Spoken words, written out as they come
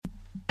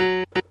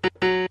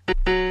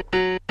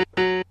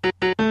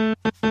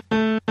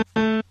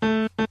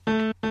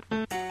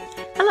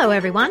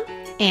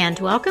everyone, and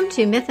welcome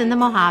to Myth in the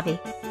Mojave,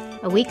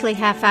 a weekly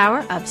half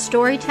hour of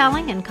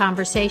storytelling and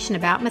conversation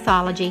about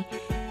mythology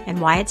and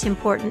why it's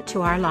important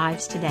to our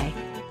lives today.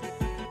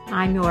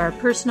 I'm your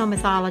personal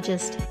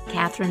mythologist,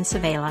 Catherine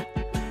Savela.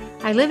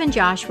 I live in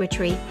Joshua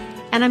Tree,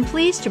 and I'm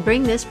pleased to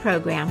bring this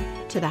program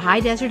to the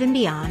high desert and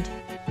beyond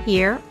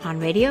here on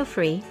Radio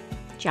Free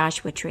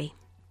Joshua Tree.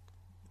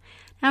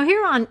 Now,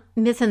 here on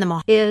Myth in the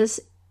Mojave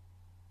is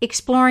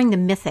exploring the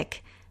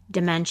mythic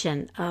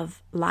dimension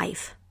of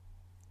life.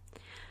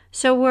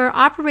 So we're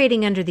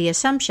operating under the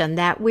assumption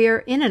that we're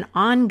in an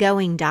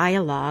ongoing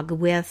dialogue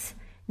with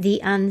the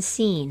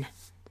unseen.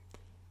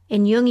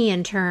 In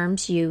Jungian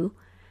terms, you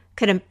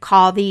could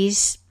call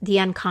these the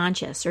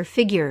unconscious or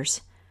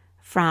figures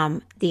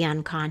from the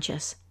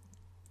unconscious.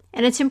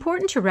 And it's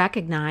important to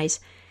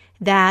recognize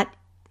that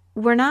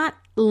we're not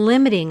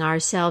limiting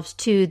ourselves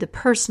to the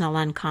personal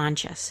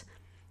unconscious.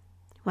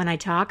 When I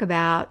talk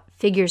about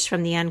figures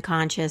from the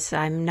unconscious,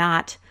 I'm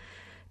not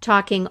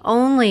talking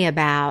only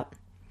about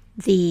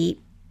the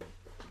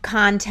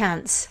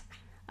contents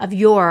of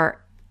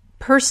your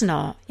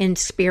personal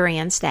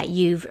experience that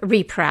you've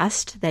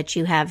repressed, that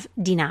you have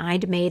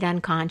denied, made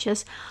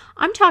unconscious.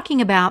 I'm talking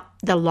about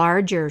the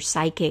larger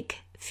psychic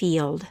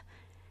field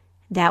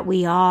that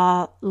we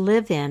all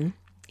live in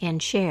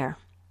and share.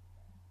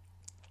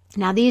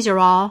 Now, these are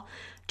all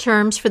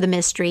terms for the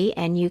mystery,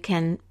 and you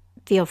can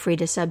feel free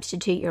to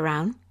substitute your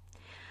own.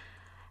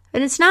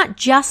 But it's not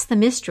just the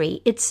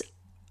mystery, it's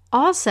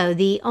also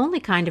the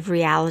only kind of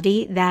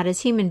reality that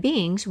as human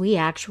beings we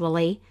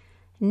actually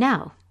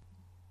know.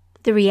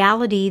 The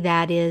reality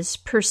that is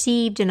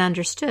perceived and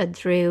understood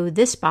through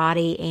this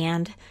body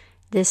and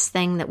this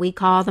thing that we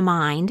call the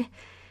mind,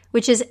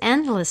 which is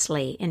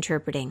endlessly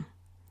interpreting,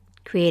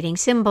 creating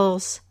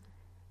symbols,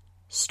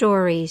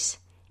 stories,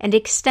 and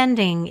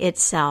extending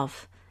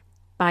itself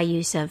by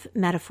use of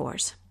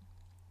metaphors.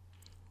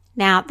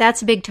 Now,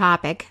 that's a big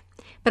topic,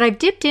 but I've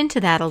dipped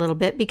into that a little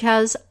bit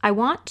because I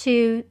want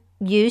to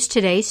use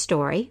today's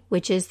story,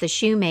 which is The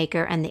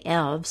Shoemaker and the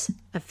Elves,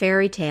 a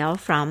fairy tale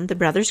from the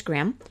Brothers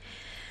Grimm,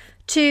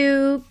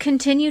 to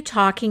continue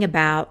talking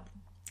about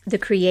the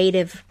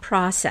creative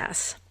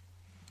process.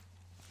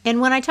 And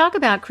when I talk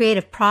about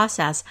creative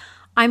process,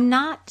 I'm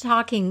not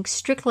talking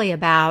strictly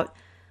about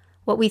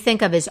what we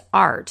think of as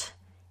art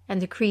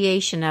and the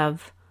creation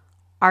of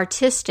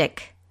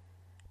artistic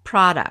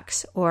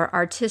products or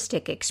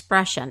artistic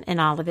expression in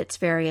all of its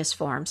various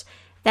forms.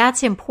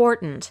 That's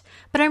important,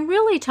 but I'm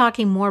really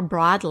talking more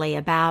broadly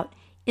about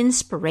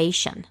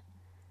inspiration,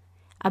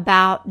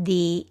 about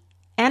the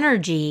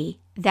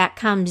energy that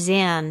comes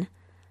in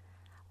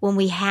when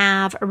we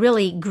have a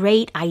really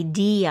great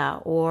idea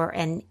or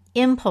an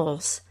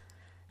impulse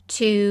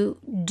to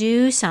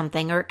do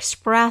something or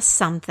express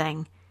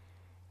something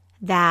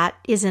that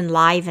is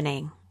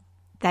enlivening,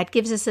 that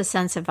gives us a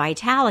sense of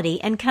vitality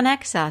and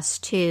connects us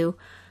to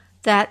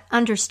that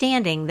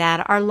understanding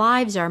that our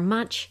lives are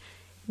much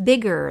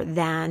bigger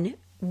than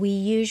we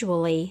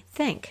usually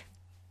think.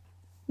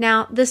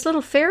 Now, this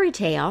little fairy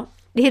tale,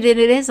 it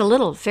is a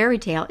little fairy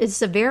tale,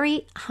 it's a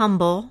very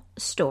humble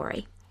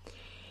story.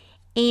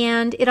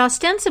 And it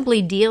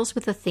ostensibly deals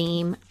with a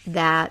theme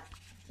that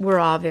we're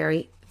all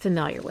very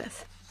familiar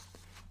with: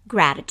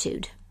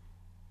 gratitude.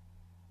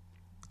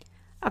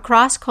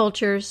 Across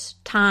cultures,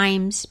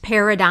 times,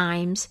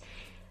 paradigms,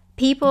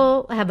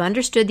 people have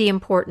understood the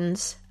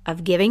importance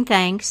of giving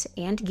thanks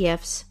and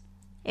gifts,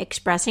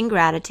 expressing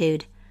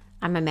gratitude.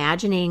 I'm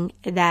imagining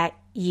that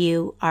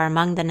you are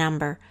among the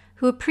number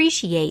who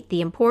appreciate the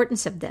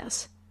importance of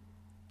this.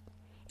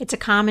 It's a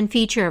common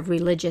feature of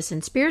religious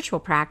and spiritual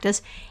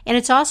practice, and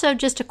it's also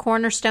just a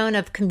cornerstone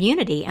of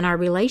community and our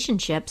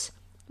relationships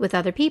with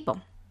other people.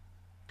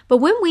 But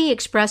when we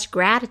express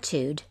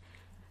gratitude,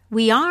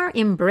 we are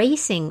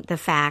embracing the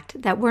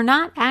fact that we're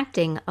not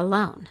acting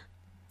alone.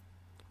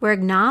 We're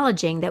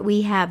acknowledging that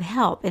we have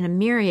help in a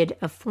myriad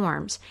of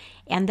forms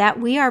and that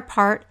we are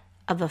part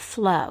of a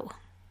flow.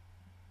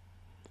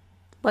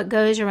 What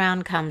goes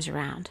around comes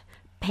around,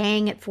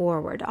 paying it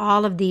forward,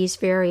 all of these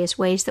various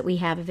ways that we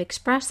have of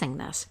expressing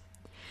this.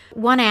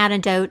 One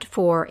antidote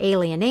for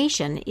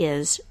alienation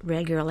is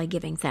regularly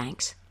giving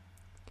thanks,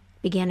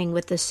 beginning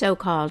with the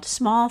so-called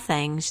small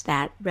things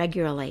that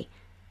regularly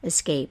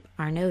escape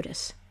our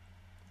notice.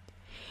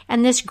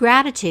 And this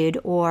gratitude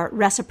or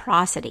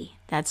reciprocity,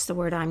 that's the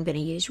word I'm going to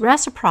use,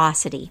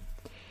 reciprocity,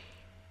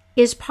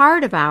 is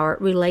part of our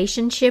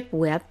relationship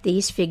with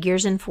these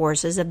figures and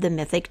forces of the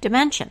mythic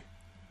dimension.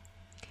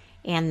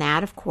 And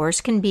that, of course,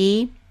 can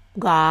be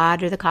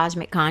God or the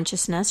cosmic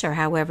consciousness or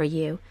however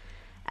you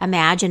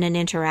imagine and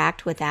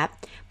interact with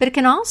that. But it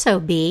can also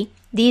be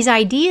these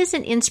ideas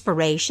and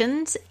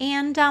inspirations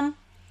and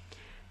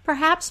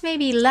perhaps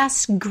maybe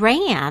less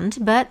grand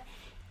but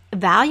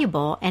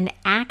valuable and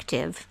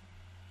active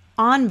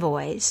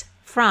envoys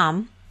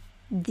from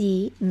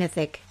the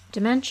mythic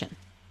dimension.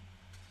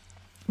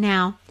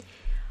 Now,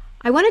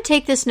 I want to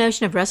take this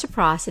notion of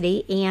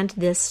reciprocity and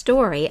this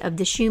story of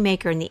the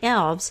shoemaker and the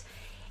elves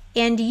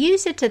and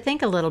use it to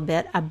think a little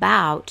bit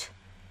about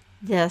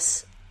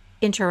this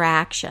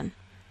interaction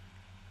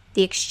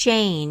the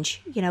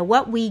exchange,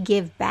 what we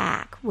give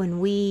back when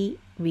we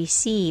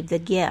receive the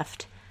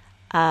gift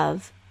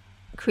of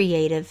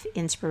creative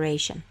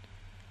inspiration.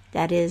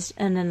 That is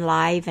an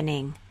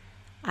enlivening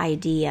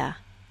idea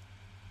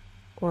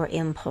or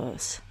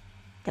impulse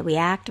that we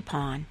act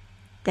upon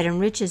that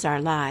enriches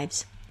our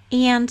lives.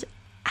 And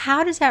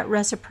how does that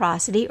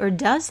reciprocity, or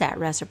does that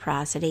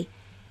reciprocity,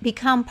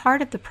 become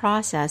part of the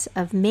process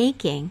of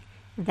making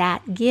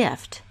that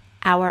gift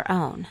our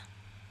own?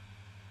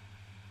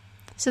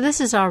 So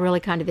this is all really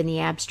kind of in the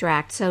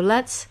abstract. So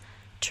let's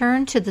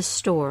turn to the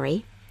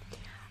story.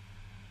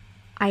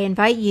 I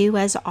invite you,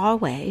 as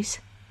always,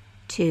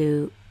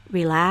 to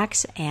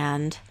relax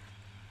and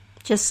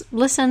just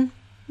listen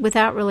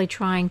without really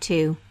trying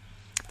to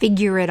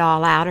figure it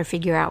all out or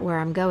figure out where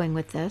I'm going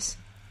with this.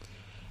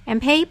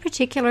 And pay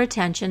particular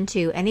attention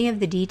to any of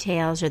the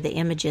details or the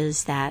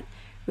images that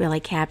really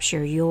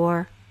capture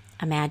your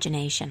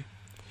imagination.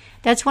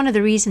 That's one of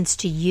the reasons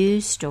to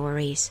use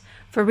stories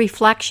for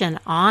reflection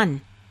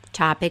on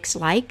topics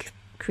like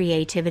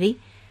creativity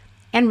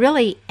and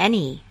really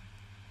any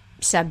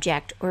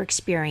subject or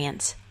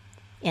experience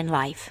in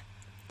life,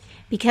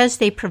 because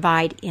they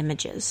provide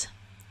images.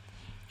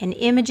 And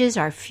images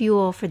are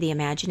fuel for the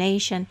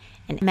imagination.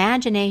 And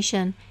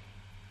imagination,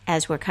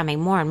 as we're coming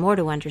more and more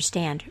to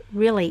understand,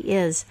 really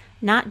is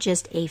not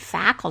just a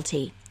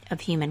faculty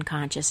of human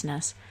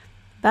consciousness,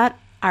 but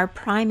our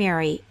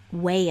primary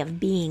way of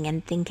being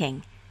and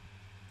thinking.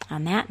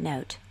 On that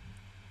note,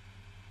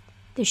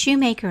 The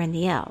Shoemaker and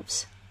the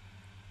Elves,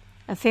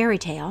 a fairy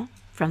tale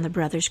from the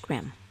Brothers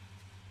Grimm.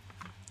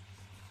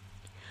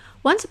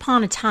 Once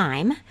upon a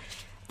time,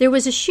 there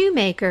was a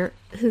shoemaker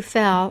who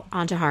fell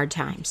onto hard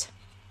times.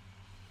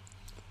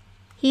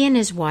 He and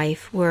his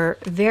wife were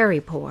very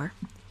poor,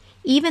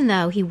 even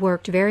though he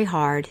worked very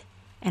hard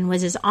and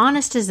was as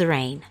honest as the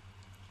rain.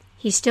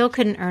 He still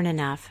couldn't earn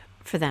enough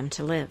for them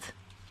to live.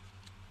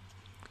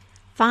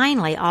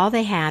 Finally, all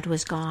they had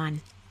was gone,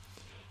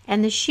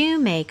 and the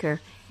shoemaker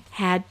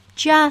had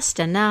just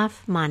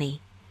enough money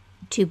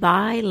to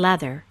buy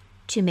leather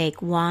to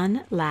make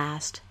one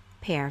last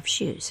pair of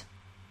shoes.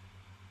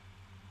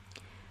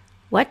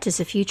 What does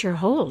the future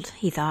hold,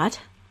 he thought.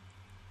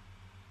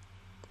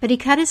 But he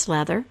cut his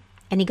leather,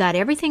 and he got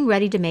everything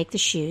ready to make the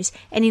shoes,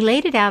 and he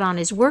laid it out on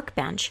his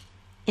workbench,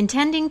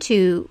 intending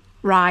to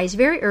rise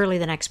very early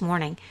the next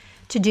morning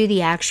to do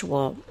the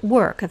actual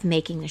work of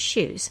making the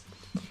shoes.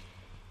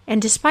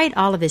 And despite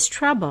all of his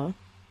trouble,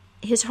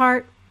 his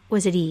heart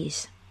was at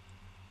ease.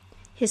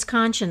 His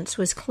conscience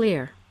was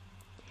clear,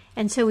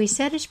 and so he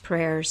said his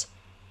prayers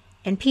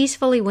and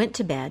peacefully went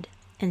to bed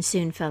and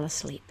soon fell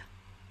asleep.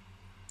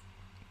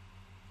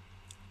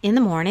 In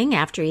the morning,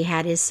 after he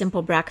had his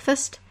simple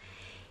breakfast,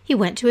 he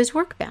went to his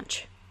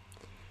workbench.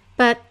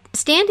 But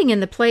standing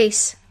in the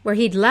place where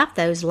he'd left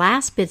those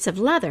last bits of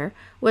leather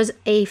was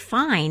a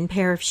fine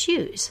pair of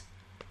shoes,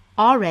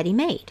 already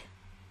made.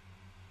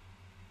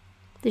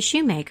 The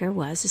shoemaker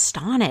was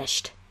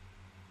astonished.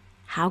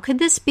 How could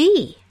this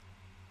be?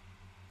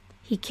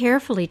 He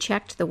carefully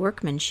checked the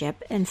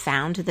workmanship and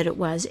found that it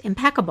was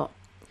impeccable.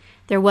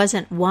 There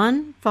wasn't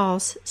one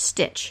false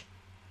stitch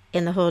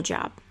in the whole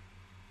job.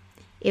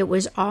 It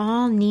was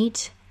all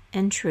neat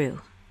and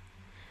true.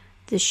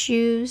 The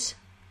shoes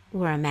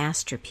were a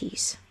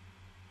masterpiece.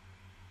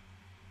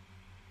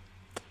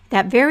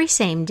 That very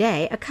same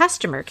day, a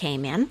customer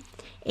came in,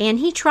 and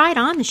he tried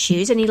on the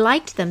shoes, and he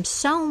liked them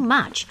so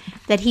much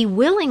that he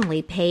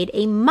willingly paid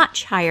a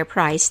much higher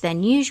price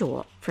than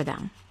usual for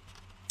them.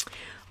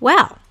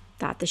 Well,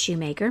 thought the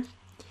shoemaker,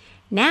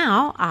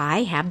 now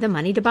I have the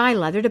money to buy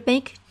leather to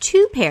make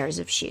 2 pairs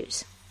of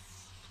shoes.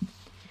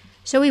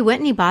 So he went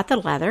and he bought the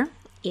leather,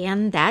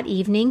 and that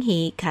evening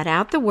he cut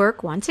out the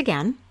work once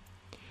again,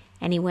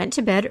 and he went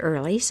to bed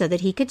early so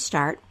that he could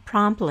start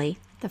promptly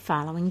the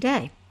following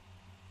day.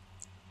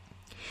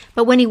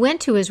 But when he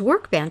went to his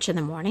workbench in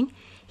the morning,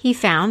 he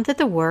found that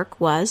the work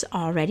was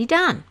already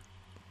done.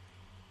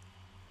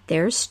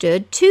 There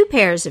stood 2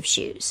 pairs of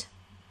shoes,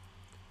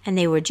 and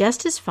they were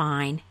just as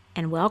fine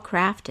and well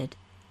crafted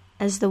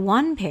as the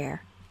one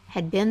pair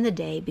had been the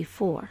day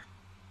before.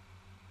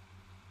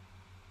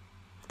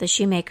 The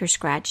shoemaker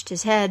scratched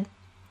his head.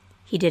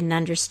 He didn't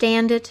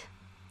understand it.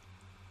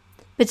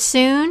 But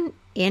soon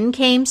in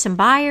came some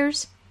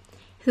buyers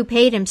who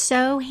paid him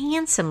so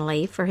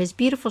handsomely for his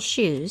beautiful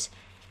shoes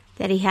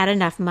that he had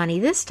enough money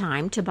this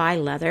time to buy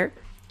leather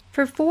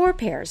for 4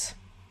 pairs.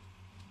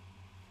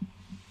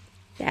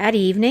 That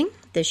evening,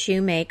 the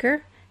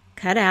shoemaker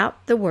cut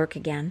out the work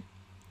again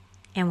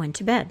and went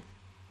to bed.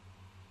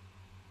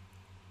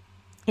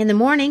 In the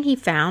morning, he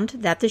found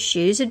that the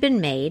shoes had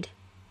been made,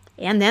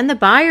 and then the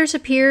buyers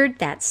appeared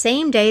that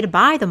same day to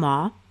buy them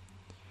all,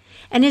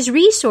 and his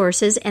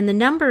resources and the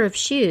number of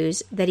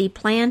shoes that he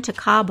planned to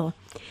cobble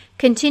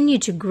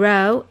continued to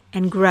grow,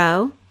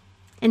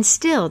 and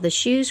still the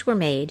shoes were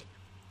made,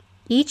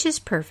 each as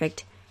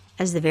perfect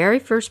as the very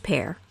first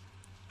pair,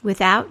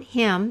 without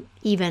him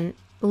even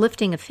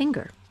lifting a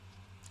finger,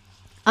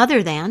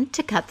 other than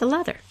to cut the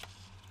leather.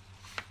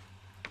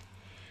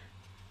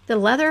 The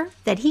leather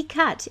that he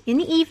cut in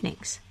the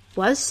evenings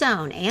was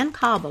sewn and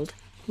cobbled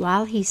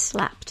while he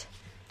slept,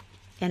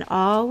 and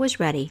all was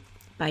ready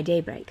by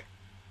daybreak.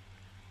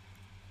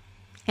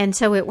 And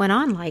so it went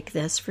on like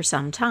this for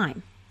some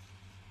time.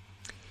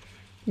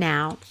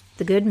 Now,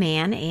 the good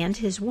man and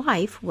his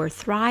wife were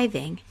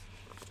thriving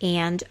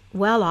and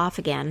well off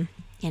again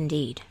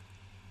indeed.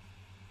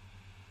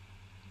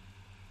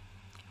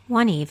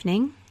 One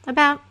evening,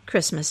 about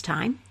Christmas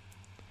time,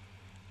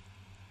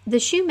 the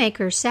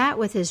shoemaker sat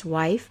with his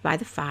wife by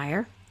the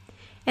fire,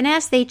 and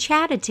as they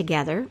chatted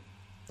together,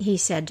 he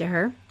said to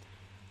her,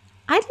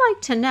 "I'd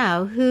like to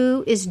know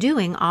who is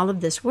doing all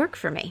of this work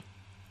for me.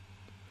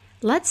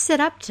 Let's sit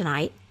up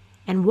tonight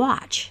and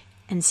watch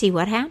and see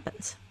what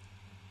happens."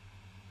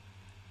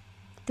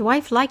 The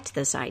wife liked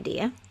this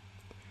idea,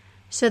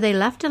 so they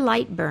left a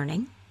light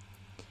burning,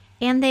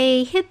 and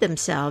they hid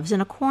themselves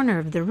in a corner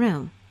of the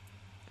room,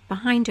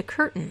 behind a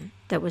curtain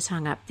that was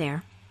hung up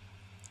there,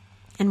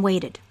 and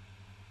waited.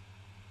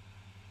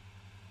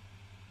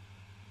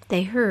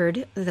 They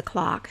heard the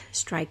clock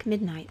strike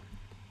midnight.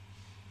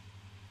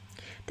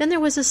 Then there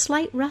was a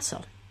slight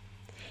rustle,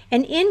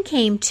 and in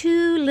came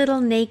two little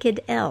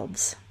naked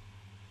elves.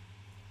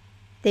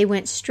 They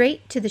went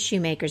straight to the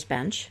shoemaker's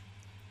bench,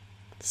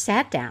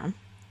 sat down,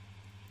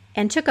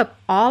 and took up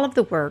all of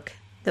the work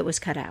that was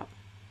cut out.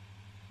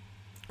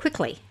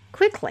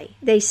 Quickly,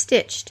 they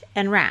stitched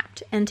and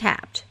wrapped and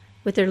tapped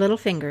with their little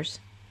fingers,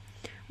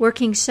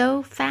 working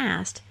so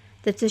fast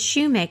that the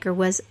shoemaker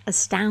was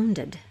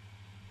astounded.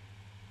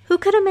 Who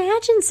could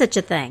imagine such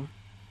a thing?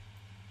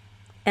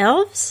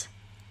 Elves?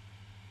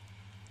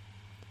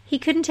 He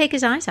couldn't take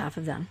his eyes off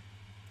of them.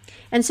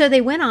 And so they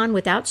went on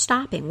without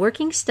stopping,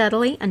 working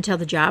steadily until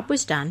the job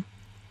was done,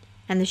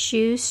 and the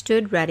shoes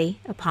stood ready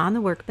upon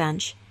the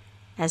workbench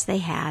as they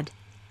had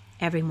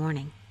every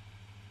morning.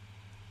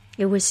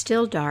 It was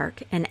still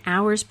dark and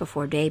hours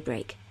before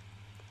daybreak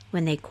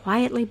when they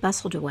quietly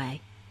bustled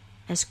away,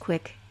 as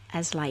quick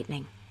as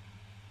lightning.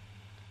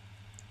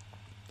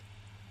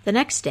 The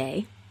next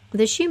day,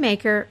 the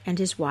shoemaker and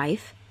his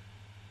wife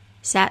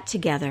sat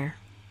together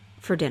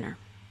for dinner.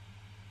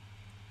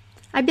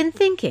 "I've been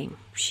thinking,"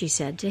 she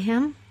said to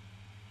him.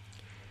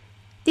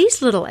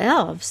 "These little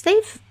elves,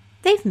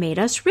 they've made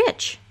us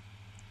rich.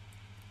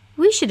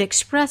 We should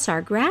express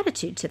our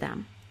gratitude to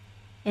them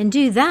and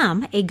do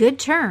them a good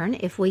turn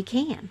if we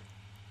can.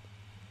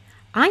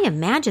 I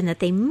imagine that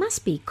they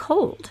must be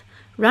cold,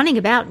 running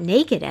about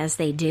naked as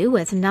they do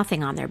with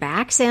nothing on their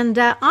backs, and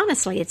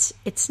honestly,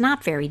 it's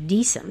not very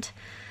decent.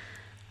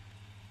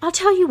 I'll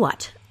tell you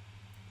what,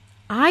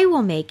 I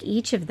will make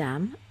each of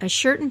them a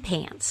shirt and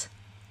pants,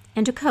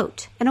 and a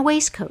coat and a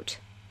waistcoat.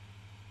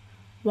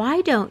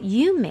 Why don't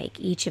you make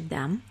each of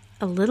them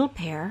a little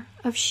pair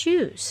of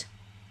shoes?"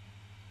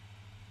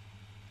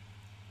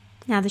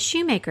 Now the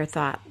shoemaker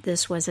thought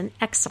this was an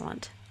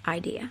excellent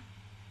idea.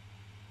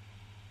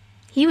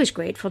 He was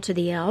grateful to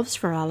the elves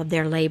for all of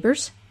their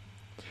labors,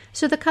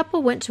 so the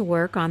couple went to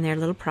work on their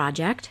little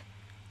project,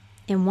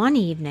 and one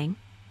evening,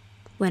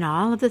 when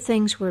all of the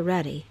things were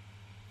ready,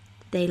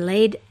 they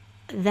laid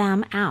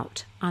them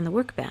out on the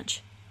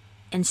workbench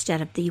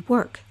instead of the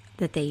work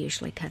that they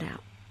usually cut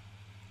out.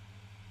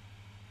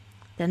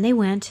 Then they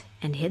went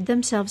and hid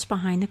themselves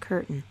behind the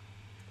curtain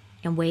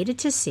and waited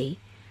to see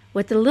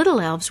what the little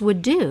elves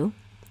would do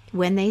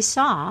when they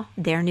saw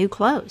their new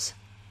clothes.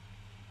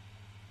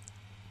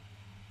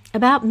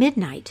 About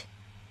midnight,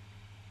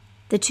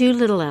 the two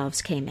little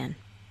elves came in,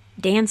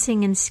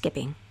 dancing and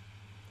skipping.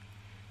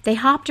 They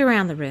hopped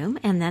around the room,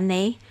 and then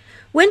they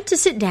went to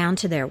sit down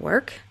to their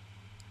work,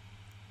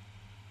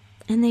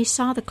 and they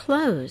saw the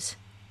clothes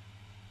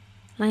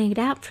laying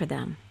out for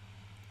them.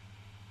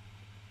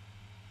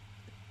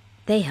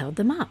 They held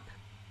them up.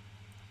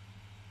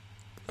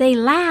 They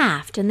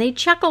laughed and they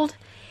chuckled,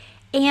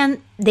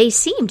 and they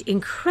seemed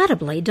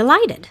incredibly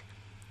delighted.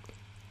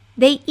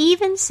 They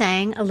even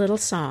sang a little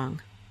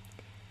song.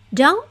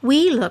 "Don't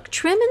we look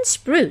trim and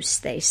spruce?"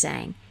 they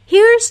sang.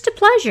 "Here's to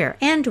pleasure,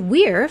 and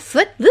we're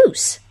foot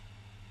loose."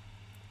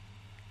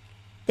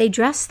 They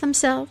dressed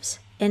themselves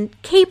and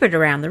capered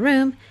around the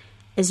room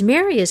as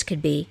merry as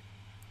could be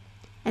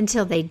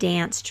until they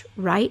danced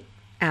right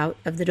out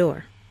of the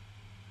door.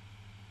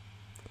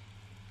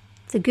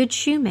 The good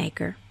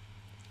shoemaker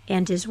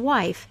and his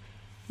wife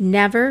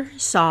never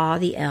saw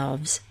the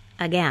elves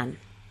again.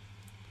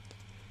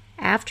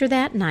 After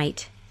that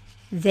night,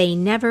 they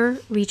never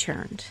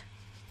returned.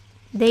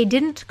 They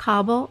didn't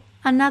cobble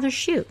another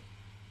shoe.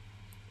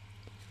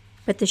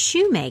 But the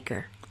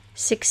shoemaker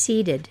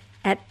succeeded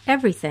at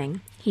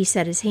everything he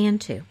set his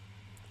hand to,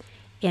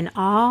 and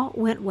all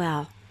went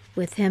well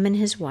with him and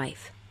his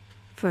wife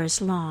for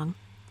as long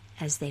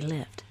as they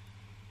lived.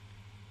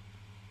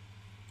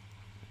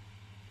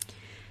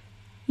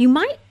 You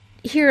might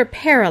hear a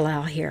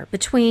parallel here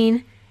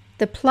between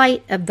the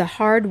plight of the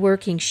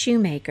hard-working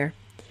shoemaker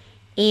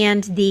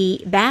and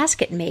the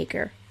basket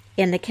maker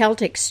in the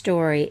Celtic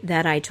story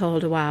that I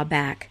told a while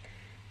back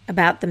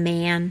about the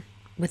man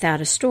without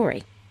a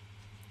story.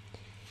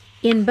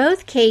 In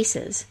both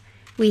cases,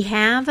 we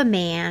have a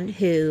man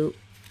who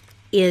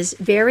is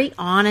very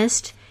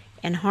honest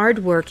and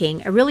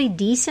hardworking, a really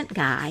decent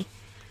guy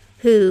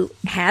who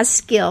has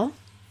skill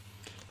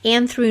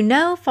and through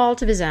no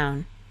fault of his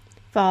own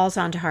falls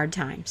onto hard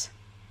times.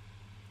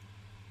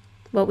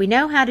 What we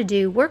know how to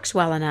do works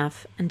well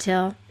enough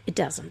until it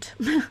doesn't.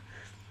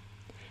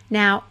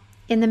 Now,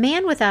 in The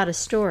Man Without a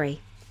Story,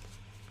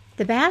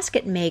 the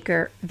basket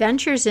maker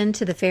ventures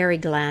into the fairy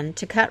glen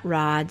to cut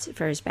rods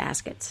for his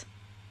baskets.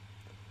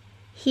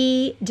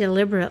 He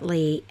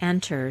deliberately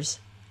enters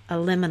a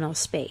liminal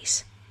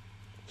space.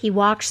 He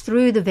walks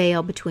through the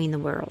veil between the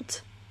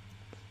worlds.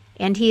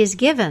 And he is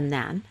given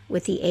then,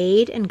 with the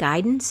aid and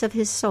guidance of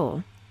his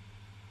soul,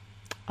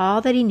 all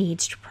that he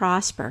needs to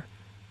prosper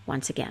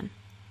once again.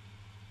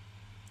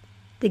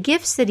 The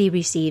gifts that he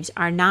receives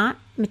are not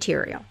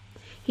material.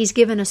 He's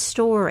given a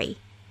story,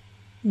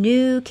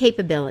 new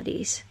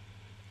capabilities,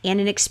 and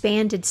an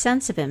expanded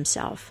sense of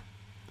himself.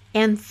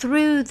 And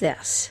through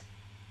this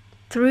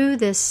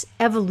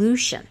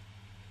evolution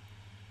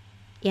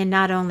in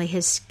not only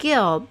his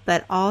skill,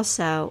 but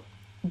also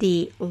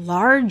the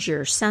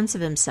larger sense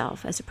of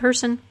himself as a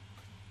person,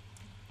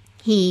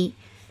 he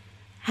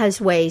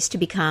has ways to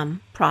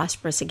become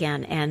prosperous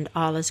again, and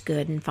all is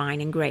good and fine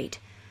and great.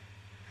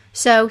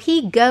 So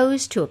he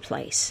goes to a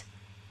place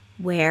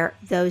where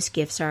those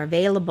gifts are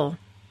available,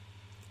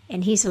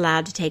 and he's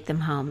allowed to take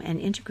them home and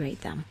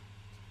integrate them,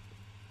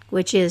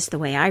 which is, the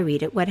way I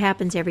read it, what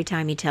happens every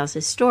time he tells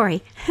his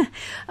story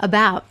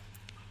about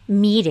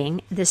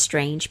meeting the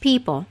strange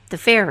people, the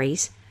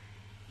fairies,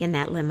 in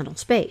that liminal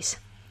space.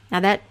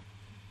 Now, that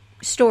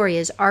story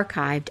is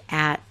archived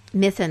at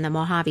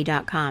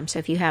mythinthemojave.com, so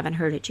if you haven't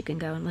heard it, you can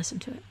go and listen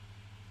to it.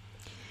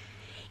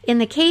 In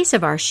the case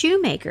of our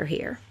shoemaker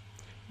here,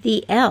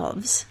 the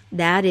elves,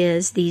 that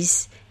is,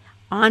 these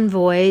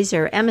envoys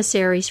or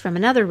emissaries from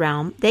another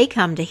realm, they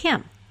come to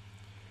him.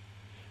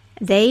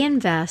 They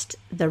invest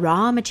the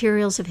raw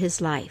materials of his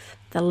life,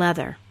 the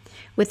leather,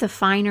 with a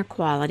finer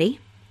quality,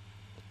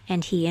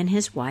 and he and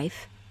his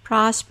wife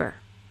prosper.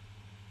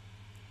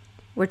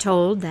 We're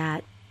told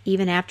that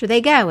even after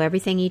they go,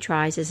 everything he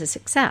tries is a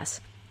success.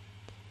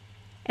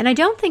 And I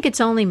don't think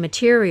it's only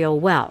material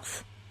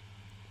wealth.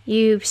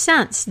 You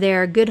sense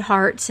their good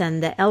hearts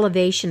and the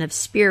elevation of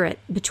spirit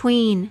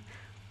between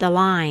the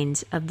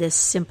lines of this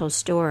simple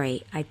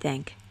story, I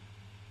think.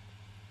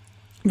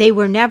 They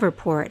were never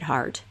poor at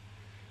heart,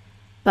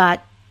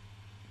 but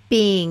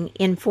being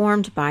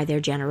informed by their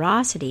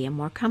generosity and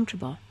more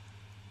comfortable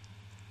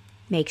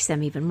makes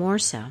them even more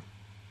so.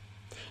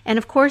 And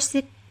of course,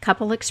 the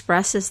couple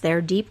expresses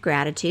their deep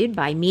gratitude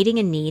by meeting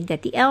a need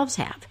that the elves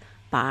have,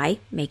 by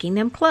making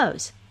them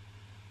clothes.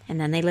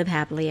 And then they live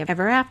happily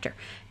ever after.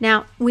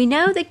 Now, we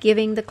know that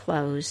giving the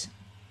clothes,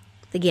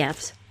 the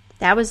gifts,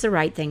 that was the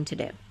right thing to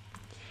do.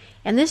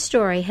 And this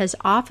story has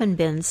often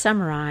been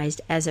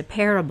summarized as a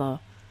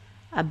parable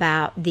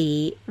about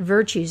the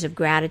virtues of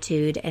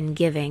gratitude and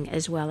giving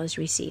as well as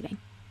receiving.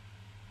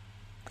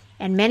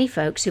 And many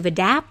folks who've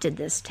adapted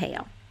this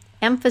tale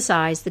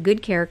emphasize the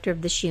good character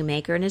of the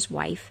shoemaker and his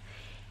wife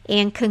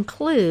and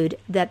conclude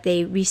that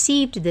they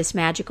received this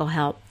magical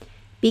help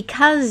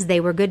because they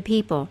were good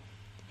people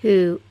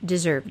who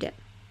deserved it.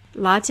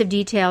 Lots of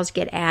details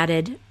get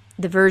added.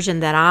 The version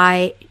that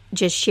I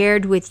just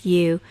shared with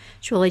you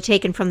is really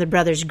taken from the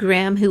Brothers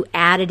Grimm, who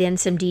added in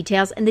some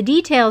details. And the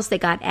details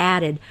that got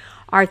added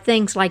are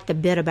things like the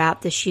bit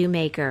about the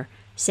shoemaker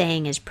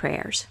saying his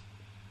prayers.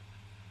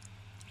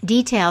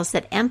 Details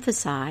that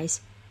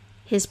emphasize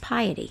his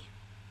piety.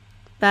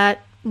 But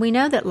we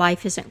know that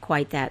life isn't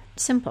quite that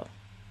simple.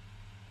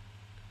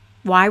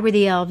 Why were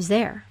the elves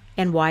there?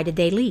 And why did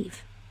they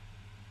leave?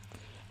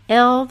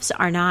 Elves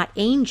are not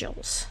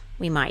angels,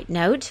 we might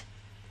note.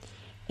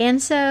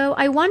 And so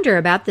I wonder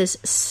about this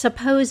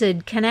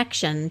supposed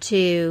connection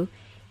to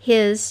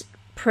his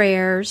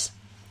prayers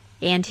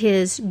and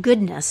his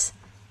goodness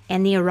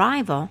and the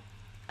arrival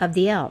of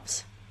the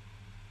elves.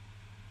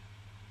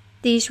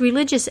 These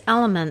religious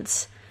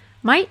elements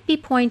might be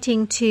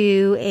pointing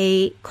to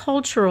a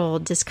cultural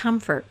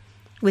discomfort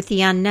with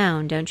the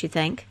unknown, don't you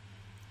think?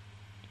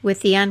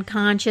 With the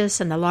unconscious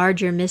and the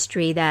larger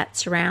mystery that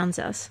surrounds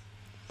us.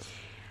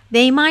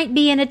 They might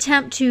be an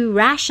attempt to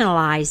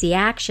rationalize the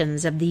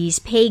actions of these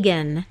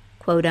pagan,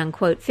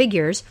 quote-unquote,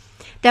 figures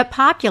that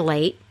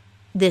populate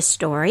this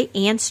story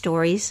and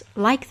stories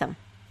like them.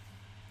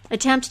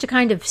 Attempts to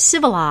kind of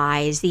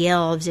civilize the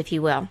elves, if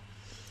you will.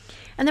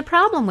 And the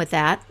problem with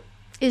that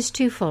is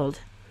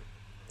twofold.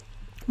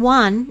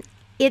 One,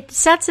 it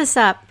sets us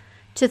up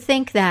to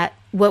think that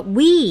what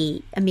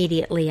we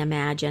immediately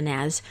imagine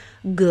as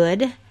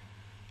good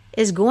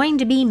is going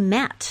to be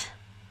met.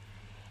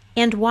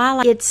 And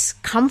while it's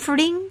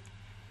comforting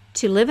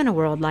to live in a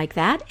world like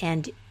that,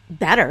 and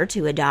better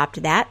to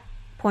adopt that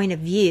point of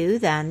view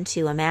than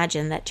to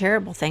imagine that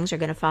terrible things are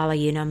going to follow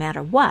you no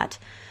matter what,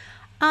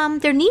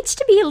 there needs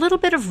to be a little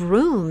bit of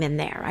room in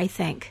there, I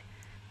think,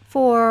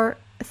 for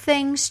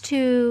things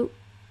to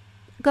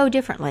go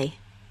differently.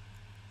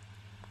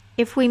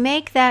 If we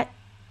make that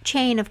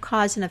chain of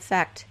cause and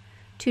effect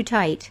too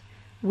tight,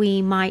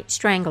 we might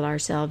strangle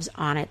ourselves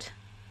on it.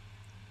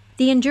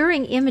 The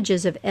enduring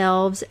images of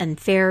elves and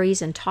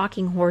fairies and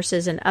talking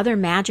horses and other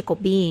magical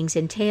beings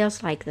in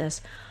tales like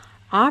this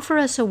offer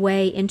us a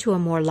way into a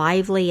more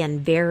lively and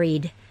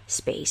varied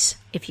space,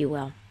 if you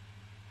will.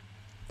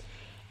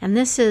 And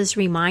this is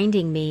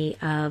reminding me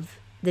of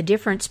the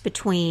difference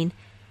between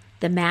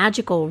the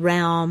magical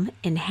realm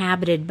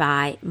inhabited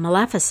by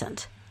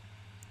Maleficent,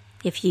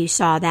 if you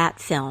saw that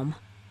film,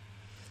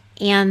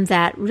 and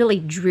that really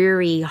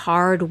dreary,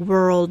 hard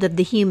world of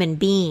the human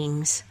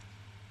beings,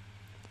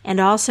 and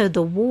also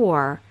the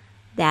war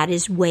that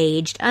is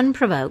waged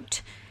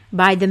unprovoked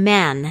by the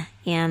men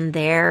in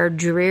their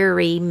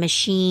dreary,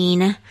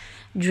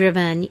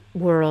 machine-driven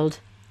world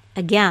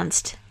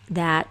against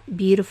that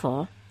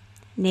beautiful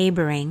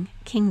neighboring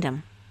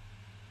kingdom.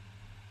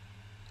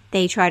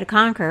 They try to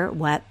conquer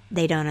what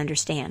they don't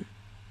understand.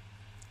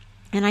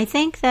 And I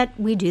think that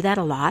we do that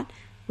a lot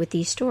with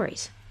these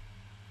stories.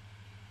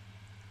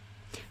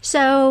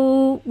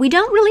 So we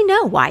don't really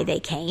know why they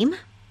came.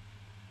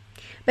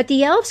 But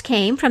the elves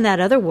came from that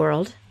other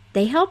world.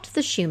 They helped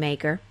the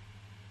shoemaker.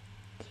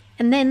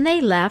 And then they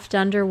left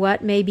under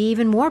what may be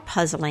even more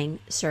puzzling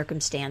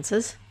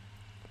circumstances.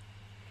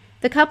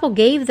 The couple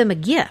gave them a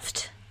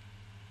gift.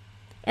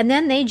 And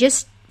then they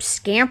just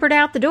scampered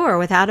out the door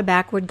without a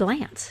backward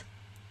glance.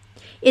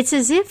 It's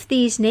as if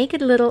these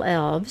naked little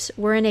elves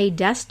were in a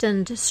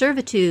destined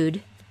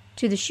servitude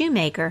to the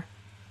shoemaker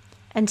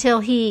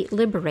until he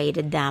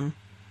liberated them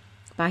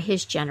by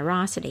his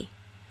generosity.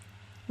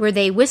 Were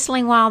they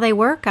whistling while they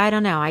work? I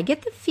don't know. I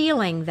get the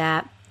feeling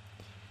that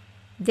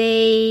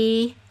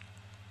they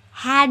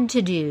had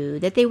to do,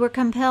 that they were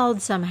compelled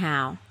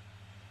somehow,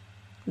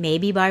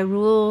 maybe by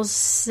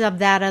rules of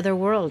that other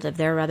world, of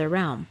their other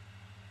realm.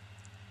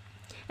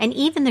 And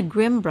even the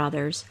Grimm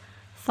brothers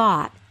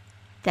thought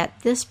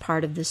that this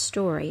part of the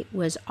story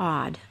was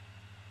odd.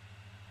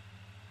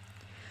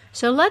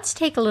 So let's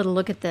take a little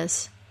look at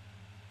this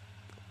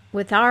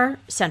with our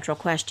central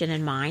question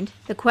in mind,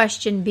 the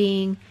question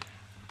being,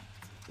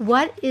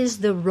 what is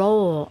the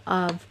role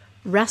of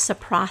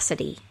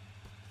reciprocity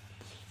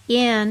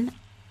in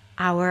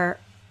our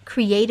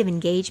creative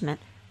engagement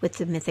with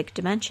the mythic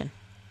dimension?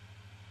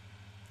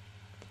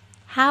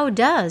 How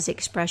does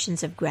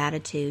expressions of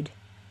gratitude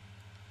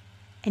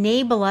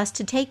enable us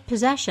to take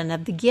possession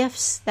of the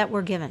gifts that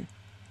we're given?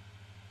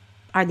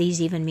 Are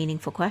these even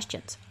meaningful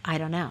questions? I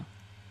don't know.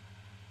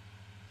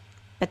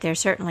 But they're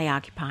certainly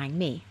occupying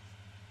me.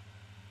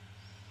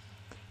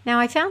 Now,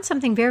 I found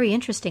something very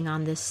interesting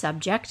on this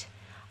subject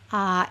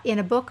in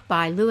a book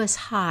by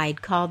Lewis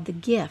Hyde called The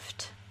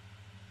Gift.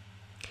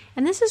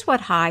 And this is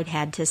what Hyde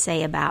had to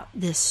say about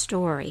this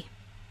story.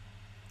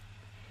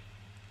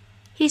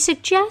 He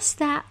suggests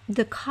that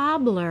the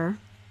cobbler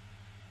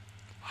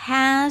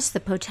has the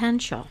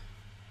potential.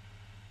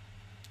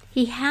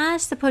 He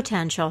has the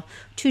potential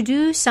to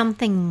do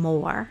something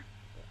more,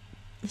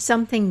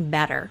 something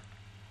better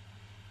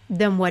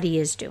than what he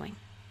is doing.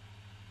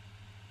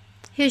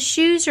 His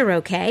shoes are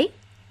okay.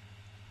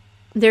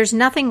 There's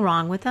nothing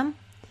wrong with them,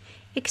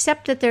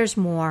 except that there's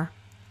more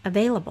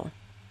available.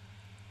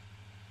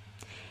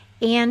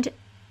 And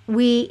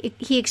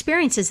he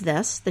experiences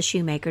this, the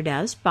shoemaker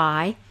does,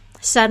 by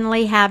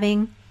suddenly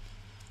having,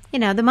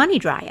 the money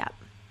dry up.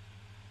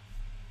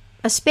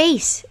 A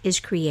space is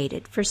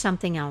created for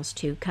something else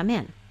to come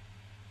in.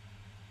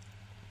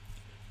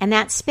 And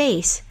that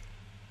space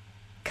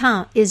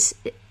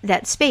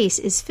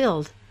is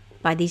filled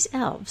by these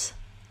elves,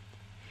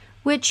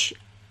 which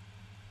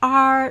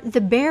are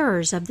the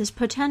bearers of this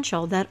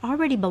potential that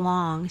already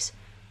belongs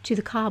to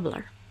the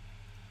cobbler.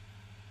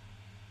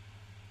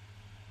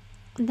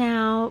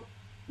 Now,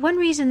 one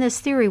reason this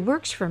theory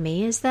works for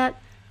me is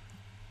that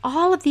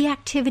all of the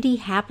activity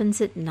happens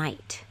at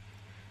night,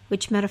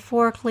 which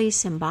metaphorically,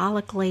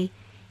 symbolically,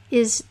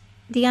 is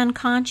the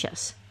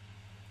unconscious,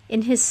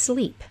 in his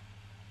sleep.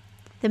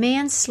 The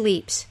man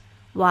sleeps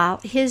while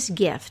his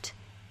gift,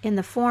 in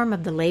the form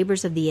of the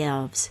labors of the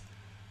elves,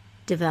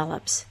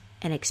 develops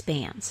and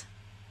expands.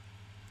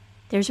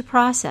 There's a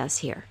process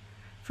here.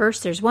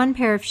 First there's one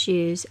pair of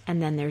shoes, and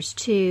then there's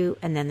two,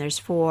 and then there's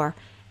four,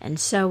 and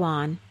so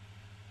on.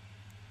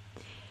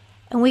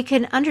 And we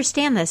can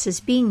understand this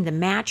as being the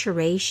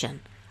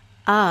maturation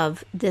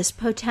of this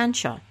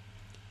potential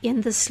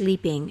in the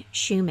sleeping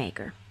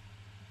shoemaker.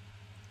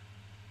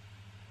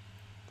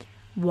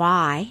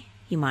 Why,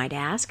 you might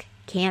ask,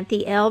 can't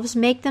the elves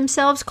make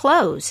themselves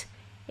clothes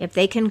if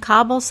they can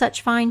cobble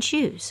such fine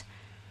shoes?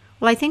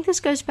 Well, I think this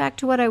goes back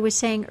to what I was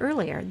saying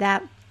earlier,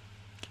 that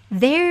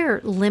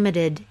they're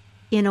limited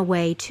in a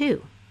way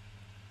too.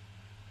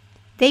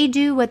 They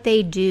do what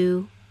they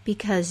do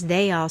because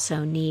they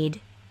also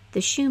need the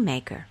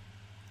shoemaker.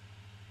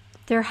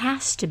 There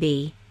has to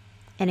be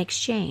an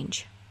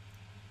exchange.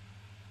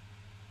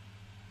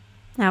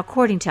 Now,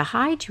 according to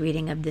Hyde's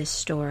reading of this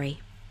story,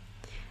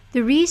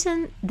 the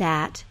reason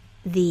that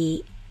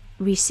the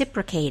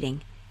reciprocating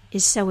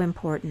is so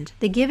important,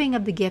 the giving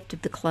of the gift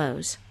of the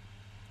clothes,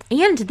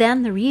 and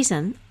then the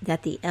reason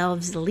that the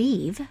elves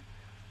leave,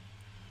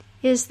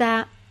 is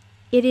that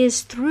it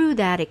is through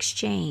that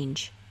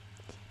exchange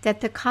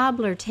that the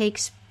cobbler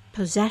takes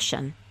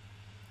possession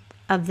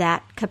of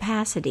that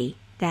capacity,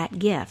 that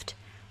gift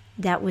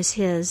that was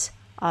his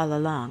all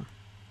along.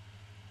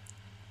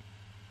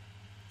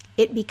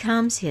 It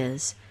becomes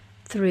his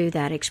through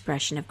that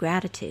expression of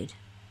gratitude.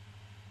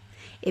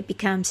 It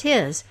becomes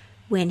his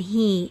when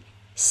he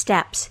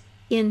steps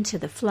into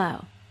the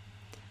flow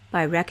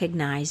by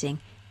recognizing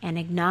and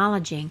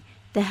acknowledging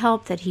the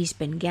help that he's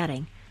been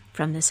getting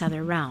from this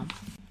other realm.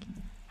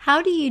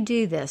 How do you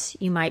do this,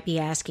 you might be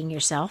asking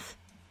yourself?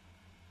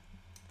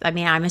 I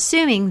mean, I'm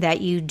assuming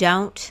that you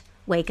don't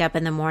wake up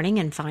in the morning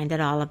and find that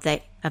all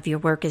of your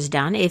work is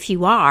done. If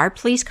you are,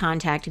 please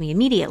contact me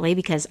immediately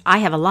because I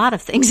have a lot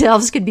of things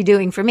elves could be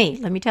doing for me,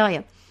 let me tell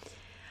you.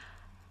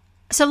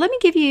 So let me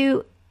give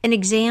you an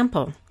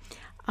example,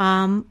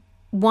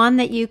 one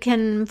that you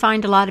can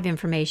find a lot of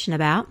information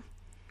about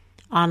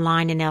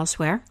online and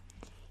elsewhere,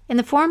 in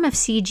the form of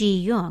C.G.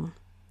 Jung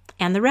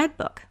and the Red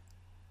Book.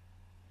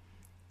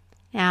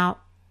 Now,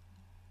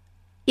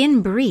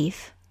 in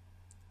brief,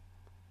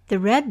 the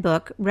Red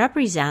Book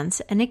represents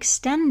an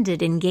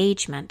extended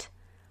engagement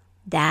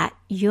that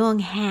Jung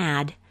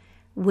had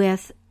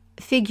with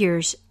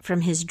figures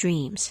from his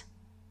dreams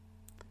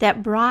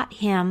that brought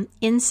him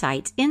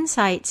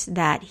insights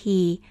that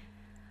he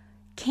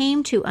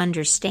came to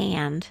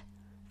understand,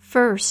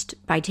 first,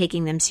 by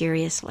taking them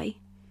seriously.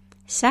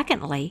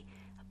 Secondly,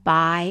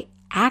 by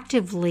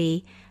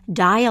actively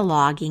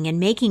dialoguing and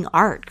making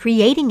art,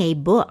 creating a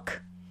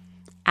book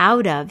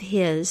out of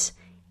his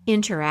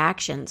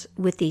interactions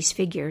with these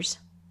figures.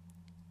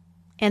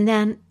 And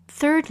then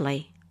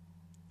thirdly,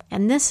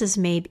 and this is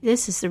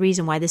the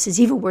reason why this is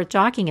even worth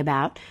talking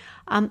about,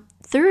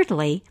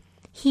 thirdly,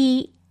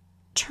 he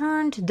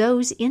turned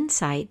those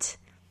insights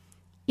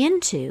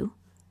into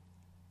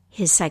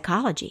his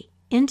psychology,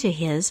 into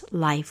his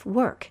life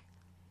work.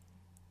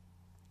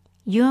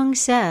 Jung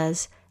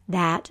says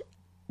that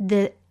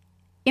the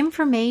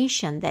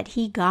information that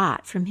he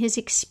got from his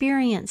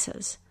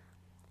experiences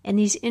and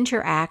these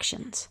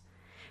interactions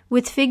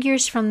with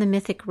figures from the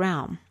mythic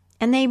realm,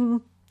 and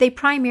they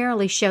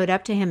primarily showed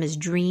up to him as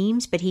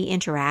dreams, but he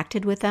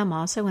interacted with them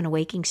also in a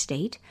waking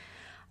state,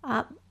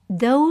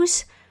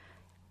 those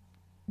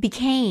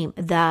became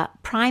the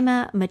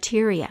prima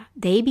materia.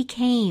 They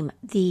became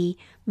the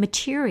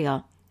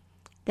material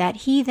that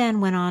he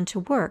then went on to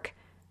work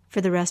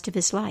for the rest of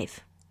his life.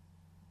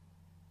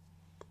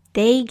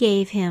 They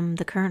gave him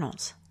the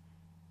kernels.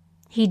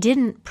 He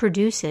didn't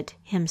produce it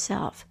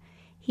himself.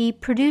 He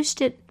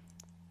produced it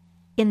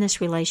in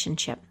this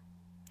relationship.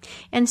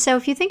 And so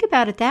if you think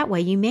about it that way,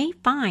 you may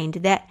find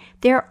that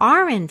there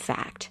are, in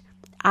fact,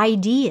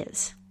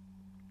 ideas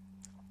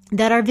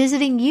that are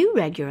visiting you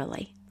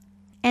regularly.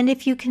 And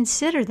if you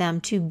consider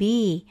them to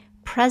be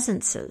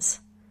presences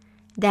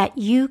that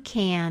you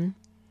can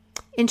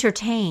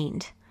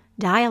entertain,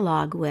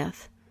 dialogue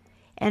with,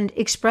 and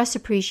express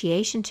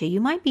appreciation to, you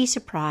might be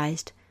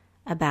surprised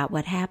about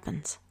what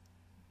happens.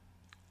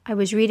 I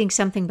was reading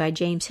something by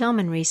James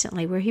Hillman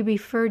recently where he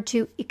referred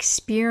to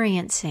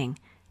experiencing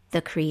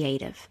the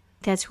creative.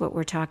 That's what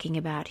we're talking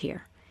about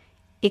here.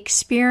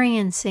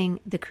 Experiencing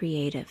the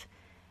creative,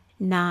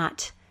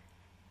 not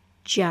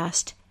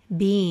just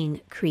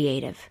being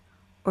creative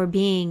or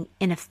being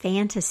in a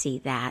fantasy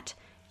that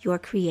your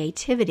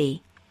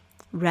creativity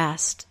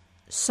rests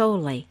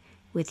solely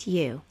with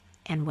you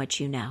and what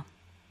you know.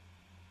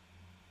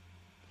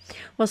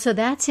 Well, so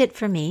that's it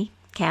for me,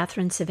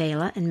 Catherine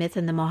Savela, and Myth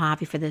in the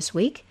Mojave for this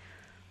week.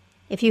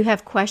 If you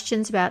have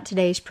questions about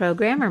today's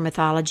program or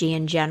mythology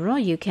in general,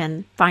 you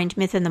can find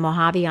Myth in the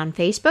Mojave on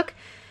Facebook.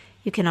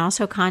 You can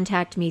also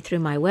contact me through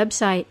my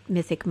website,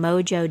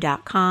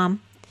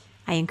 mythicmojo.com.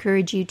 I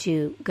encourage you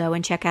to go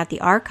and check out the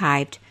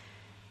archived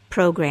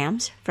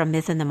programs from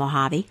Myth in the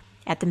Mojave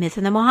at the Myth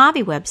in the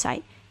Mojave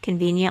website,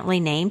 conveniently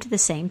named the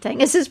same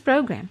thing as this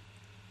program.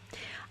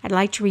 I'd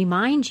like to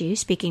remind you,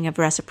 speaking of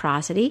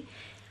reciprocity,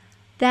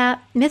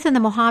 that Myth in the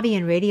Mojave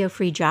and Radio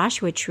Free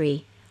Joshua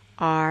Tree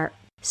are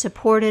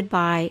supported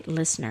by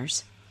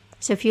listeners.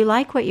 So if you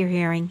like what you're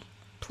hearing,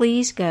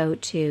 please go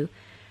to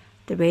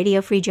the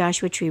Radio Free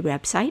Joshua Tree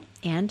website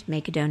and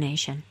make a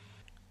donation.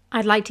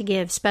 I'd like to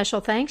give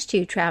special thanks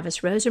to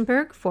Travis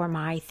Rosenberg for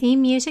my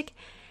theme music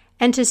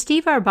and to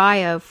Steve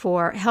Arbaio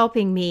for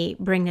helping me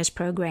bring this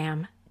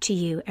program to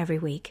you every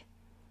week.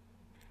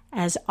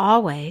 As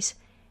always,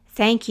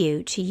 thank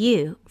you to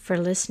you for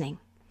listening.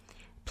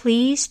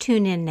 Please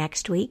tune in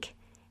next week,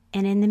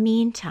 and in the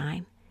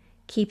meantime,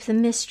 keep the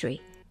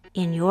mystery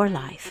in your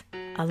life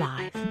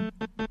alive.